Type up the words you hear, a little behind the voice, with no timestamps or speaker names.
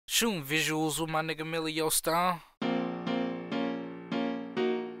Shooting visuals with my nigga Millie Stone.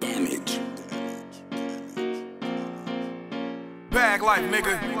 Damage. Baglife,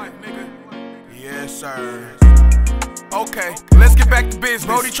 nigga. Yes, sir. Okay, let's get back to business.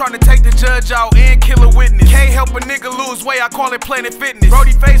 Brody tryna take the judge out and kill a witness. Can't help a nigga lose weight, I call it Planet Fitness.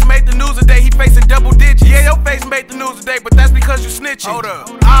 Brody face made the news today, he facing double digits. Yeah, your face made the news today, but that's because you snitching. Hold up,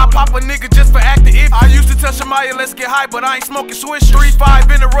 I'll pop a nigga just for acting iffy. I used to tell Shamaya, let's get high, but I ain't smoking Swish.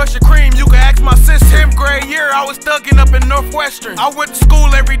 3-5 in a rush of cream, you can ask my sister. 10th grade year, I was thugging up in Northwestern. I went to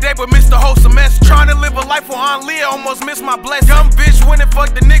school every day, but missed the whole semester. Tryna live a life for Aunt Leah, almost missed my blessing. Dumb bitch went and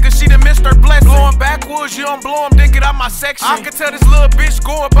fucked the nigga, she done missed her blessing. Blowing backwards, you don't blow him, then get out my section. I can tell this little bitch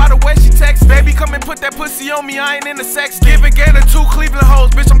going by the way she texts. Baby, come and put that pussy on me, I ain't in the sex. Giving Gettin 2 Cleveland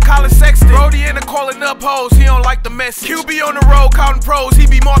hoes, bitch, I'm calling sexting. Brody in the calling up hoes, he don't like the message. QB on the road, counting pros, he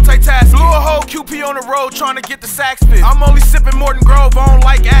be multitasking. Blew a whole QP on the road, trying to get the sax fit. I'm only sipping Morton Grove, I don't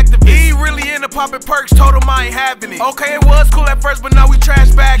like activists. He really into popping perks, told him I ain't having it. Okay, it was cool at first, but now we trash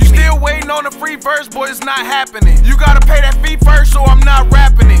bagging. You still waiting on a free verse, boy, it's not happening. You gotta pay that fee first, or I'm not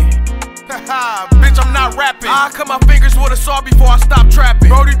rapping it. Bitch, I'm not rapping. I cut my fingers with a saw before I stop trapping.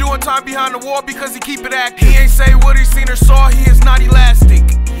 Brody doing time behind the wall because he keep it active. He ain't say what he seen or saw, he is not elastic.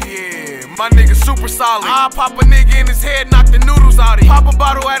 Yeah, my nigga super solid. I pop a nigga in his head, knock the noodles out of it. Pop a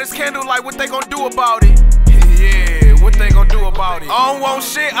bottle at his candlelight, what they gon' do about it? Yeah, what they gon' do about it? I don't want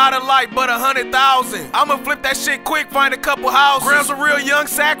shit out of life but 100,000. I'ma flip that shit quick, find a couple houses. Graham's a real young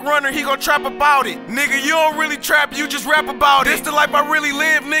sack runner, he gon' trap about it. Nigga, you don't really trap, you just rap about it. This the life I really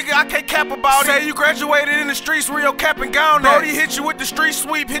live, nigga, I can't cap about it. Say you graduated in the streets, where your cap and gown at. Brody hit you with the street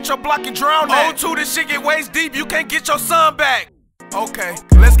sweep, hit your block and drown at. 0-2, this shit get waist deep, you can't get your son back. Okay,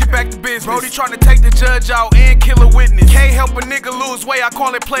 let's get back to business. Brody tryna take the judge out and kill a witness. Can't help a nigga lose weight, I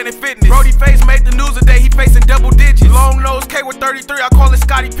call it Planet Fitness. Brody face made the news today, he facing double digits. Long nose K with 33, I call it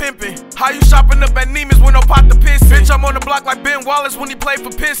Scotty Pimpin'. How you shopping up at Neiman's with no pot to piss? Bitch, I'm on the block like Ben Wallace when he played for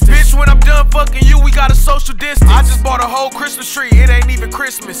Pistons. Bitch, when I'm done fucking you, we got a social distance. I just bought a whole Christmas tree, it ain't even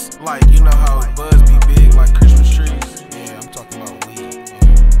Christmas. Like, you know how buzz be big like Christmas trees? Yeah, I'm talking about weed.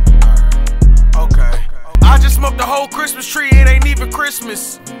 Yeah. Alright. Okay. I just smoked the whole Christmas tree, it ain't even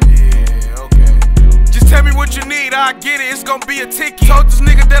Christmas. Yeah, okay. Just tell me what you need, I get it, it's gonna be a ticket. Told this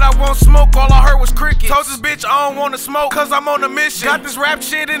nigga that I won't smoke, all I heard was crickets. Told this bitch I don't wanna smoke, cause I'm on a mission. Got this rap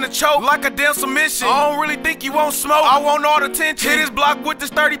shit in the choke, like a damn submission. I don't really think you won't smoke, I want all the attention. Hit his block with this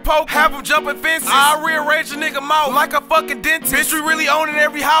 30 poke, have him jumping fences. I rearrange a nigga mouth, like a fucking dentist. Bitch, we really owning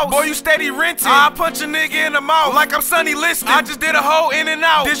every house, boy you steady renting. I punch a nigga in the mouth, like I'm Sonny Liston. I just did a whole in and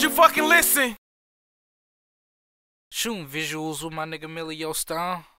out, did you fucking listen? Shooting visuals with my nigga Millie Stone.